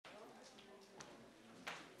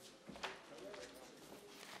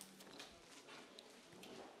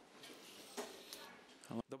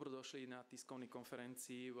došli na tiskovnej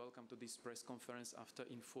konferencii. Welcome to this press conference after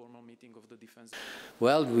informal meeting of the defense.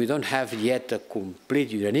 Well, we don't have yet a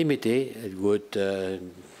complete unanimity. It would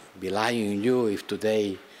be lying on you if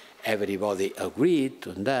today everybody agreed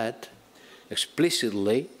on that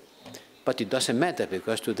explicitly, but it doesn't matter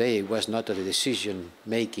because today it was not a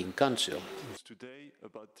decision-making council. Today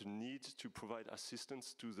about the need to provide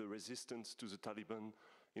assistance to the resistance to the Taliban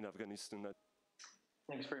in Afghanistan.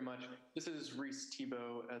 Thanks very much. This is Reese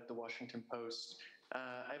Thibault at the Washington Post.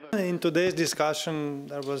 In today's discussion,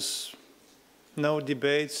 there was no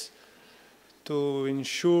debates to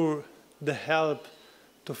ensure the help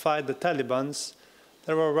to fight the Taliban.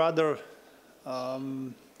 There were rather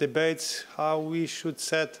debates how we should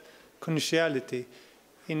set conditionality,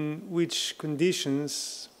 in which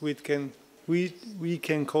conditions we can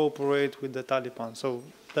cooperate with the Taliban. So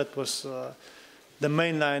that was the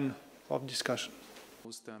main line of discussion.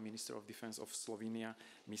 The Minister of Defense of Slovenia,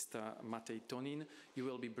 Mr. Matej Tonin. You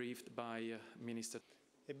will be briefed by Minister.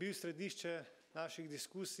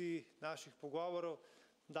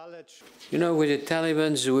 You know, with the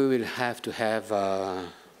Taliban, we will have to have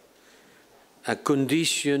a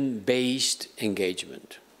condition-based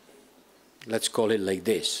engagement. Let's call it like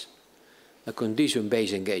this, a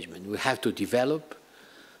condition-based engagement. We have to develop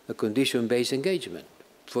a condition-based engagement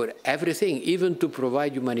for everything, even to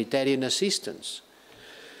provide humanitarian assistance.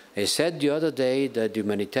 I said the other day that the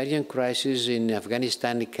humanitarian crisis in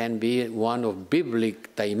Afghanistan can be one of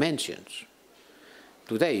biblical dimensions.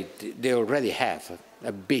 Today, they already have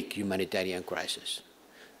a big humanitarian crisis.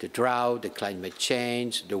 The drought, the climate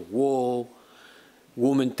change, the war,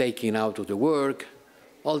 women taken out of the work,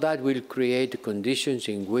 all that will create conditions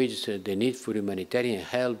in which the need for humanitarian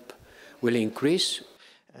help will increase.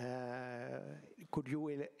 Could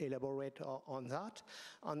you elaborate on that?